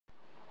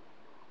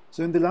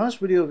So in the last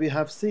video, we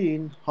have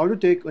seen how to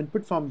take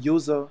input from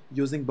user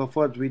using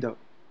BufferedReader.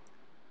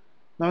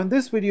 Now in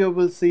this video,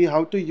 we'll see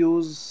how to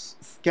use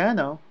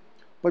scanner.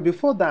 But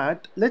before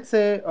that, let's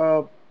say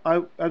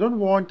I don't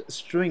want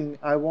string,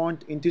 I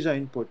want integer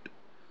input.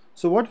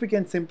 So what we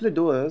can simply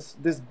do is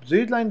this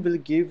readline will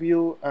give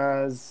you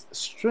as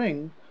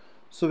string.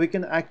 So we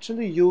can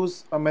actually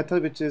use a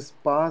method which is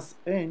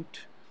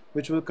parseInt,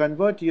 which will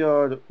convert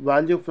your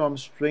value from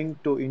string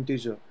to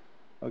integer.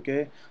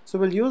 Okay, so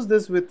we'll use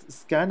this with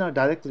scanner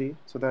directly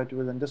so that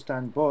we'll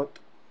understand both.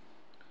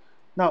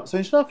 Now, so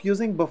instead of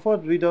using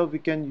BufferedReader, we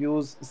can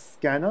use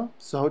scanner.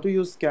 So how to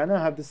use scanner?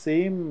 I have the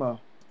same,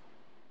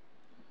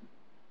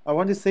 I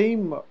want the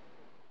same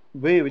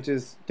way, which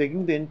is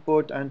taking the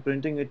input and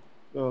printing it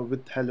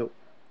with hello.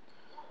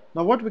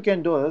 Now what we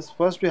can do is,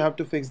 first we have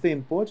to fix the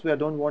imports. We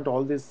don't want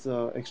all these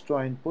extra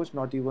inputs,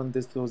 not even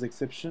this throws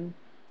exception.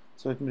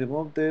 So let me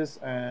remove this,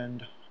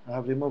 and I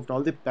have removed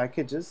all the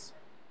packages.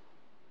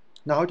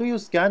 Now how to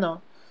use scanner?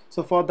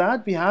 So for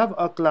that we have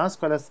a class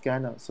called as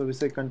scanner. So we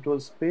say control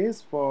space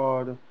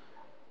for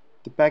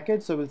the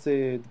package. So we'll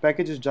say the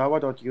package is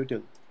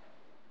java.util.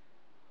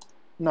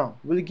 Now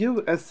we'll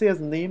give sc as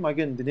name.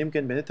 Again, the name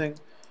can be anything,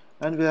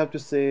 and we have to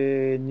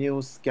say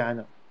new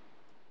scanner.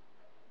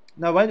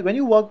 Now when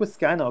you work with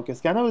scanner, okay,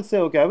 scanner will say,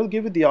 okay, I will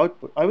give you the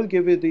output, I will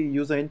give you the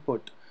user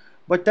input,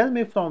 but tell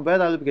me from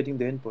where I will be getting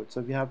the input. So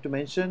we have to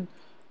mention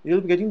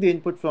you'll be getting the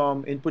input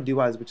from input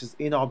device, which is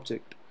in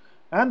object.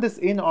 And this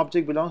in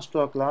object belongs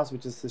to a class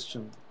which is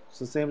system.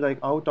 So same like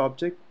out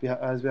object,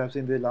 as we have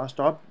seen the last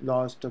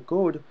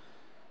code.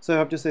 So we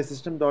have to say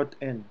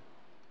system.in,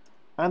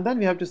 and then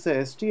we have to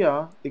say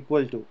str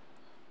equal to.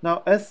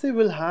 Now sc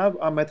will have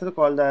a method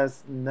called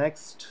as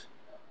next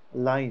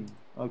line.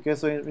 Okay,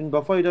 so in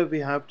BufferedReader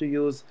we have to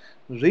use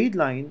read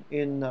line.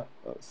 In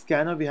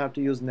scanner we have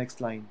to use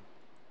next line.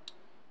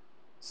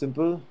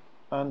 Simple,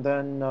 and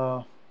then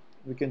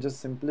we can just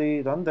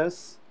simply run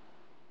this.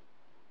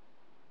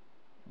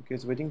 Okay,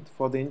 it's waiting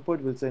for the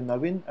input. We'll say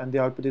Navin, and the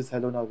output is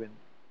hello Navin.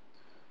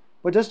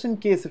 But just in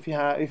case, if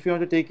you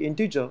want to take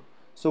integer,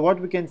 so what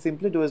we can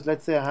simply do is,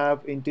 let's say I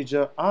have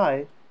integer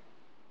I,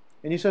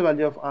 initial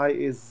value of I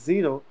is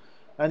 0,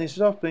 and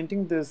instead of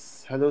printing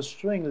this hello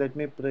string, let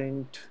me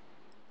print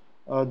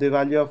the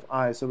value of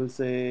I. So we'll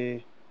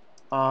say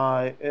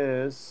I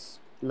is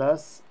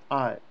plus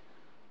I.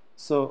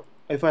 So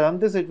if I run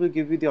this, it will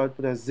give you the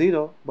output as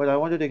 0, but I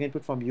want to take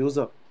input from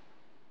user.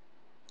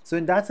 So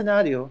in that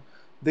scenario,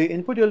 the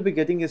input you'll be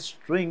getting is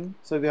string,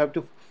 so we have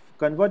to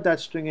convert that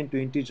string into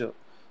integer.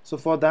 So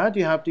for that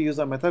you have to use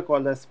a method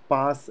called as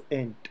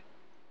parseInt.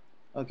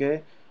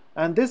 Okay,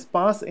 and this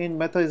parseInt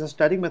method is a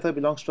static method,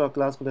 belongs to a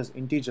class called as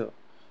integer.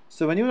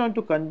 So when you want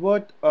to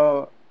convert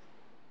a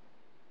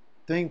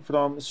thing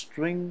from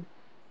string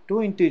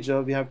to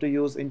integer, we have to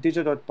use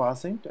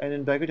integer.parseInt, and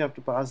in bracket you have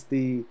to pass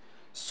the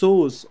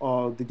source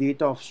or the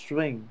data of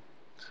string.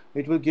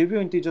 It will give you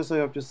integer, so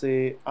you have to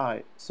say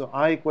I. So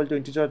I equal to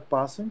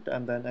integer.parseInt,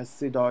 and then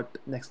sc dot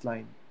next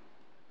line.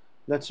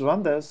 Let's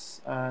run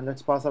this, and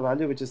let's pass a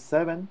value which is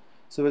 7.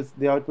 So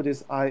the output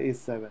is I is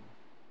 7.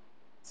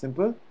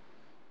 Simple.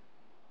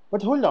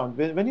 But hold on,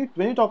 when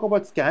you talk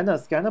about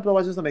scanner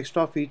provides you some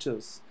extra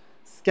features.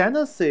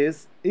 Scanner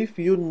says if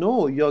you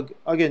know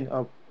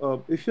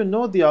if you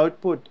know the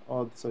output,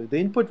 or sorry, the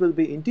input will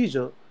be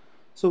integer,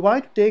 so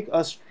why take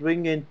a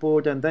string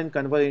input and then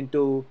convert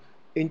into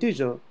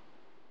integer?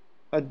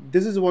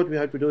 This is what we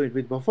have to do it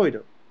with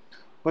BufferedReader.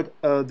 But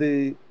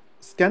the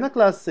scanner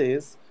class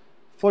says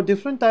for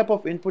different type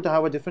of input I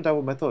have a different type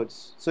of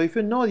methods. So if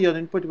you know your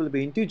input will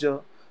be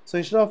integer, so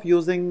instead of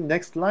using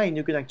next line,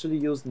 you can actually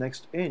use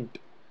next int.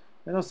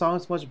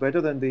 Sounds much better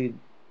than the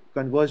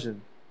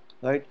conversion,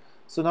 right?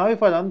 So now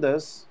if I run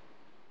this,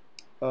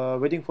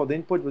 waiting for the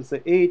input, will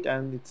say 8,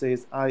 and it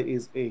says I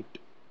is 8.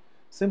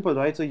 Simple,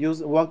 right? So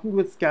working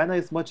with scanner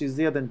is much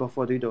easier than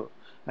BufferedReader.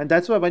 And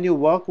that's why when you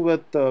work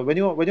with when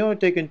you want to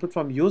take input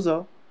from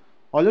user,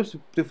 always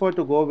prefer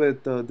to go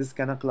with this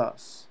scanner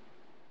class.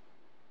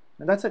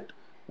 And that's it.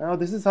 Now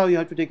this is how you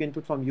have to take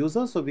input from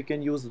user. So we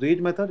can use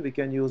read method, we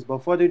can use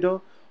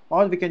BufferedReader,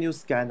 or we can use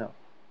scanner.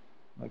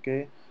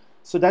 Okay,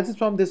 so that's it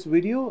from this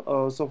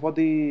video. So for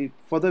the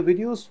further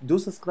videos, do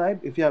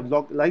subscribe. If you have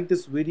liked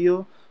this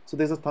video, so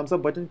there's a thumbs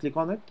up button, click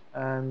on it,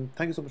 and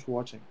thank you so much for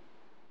watching.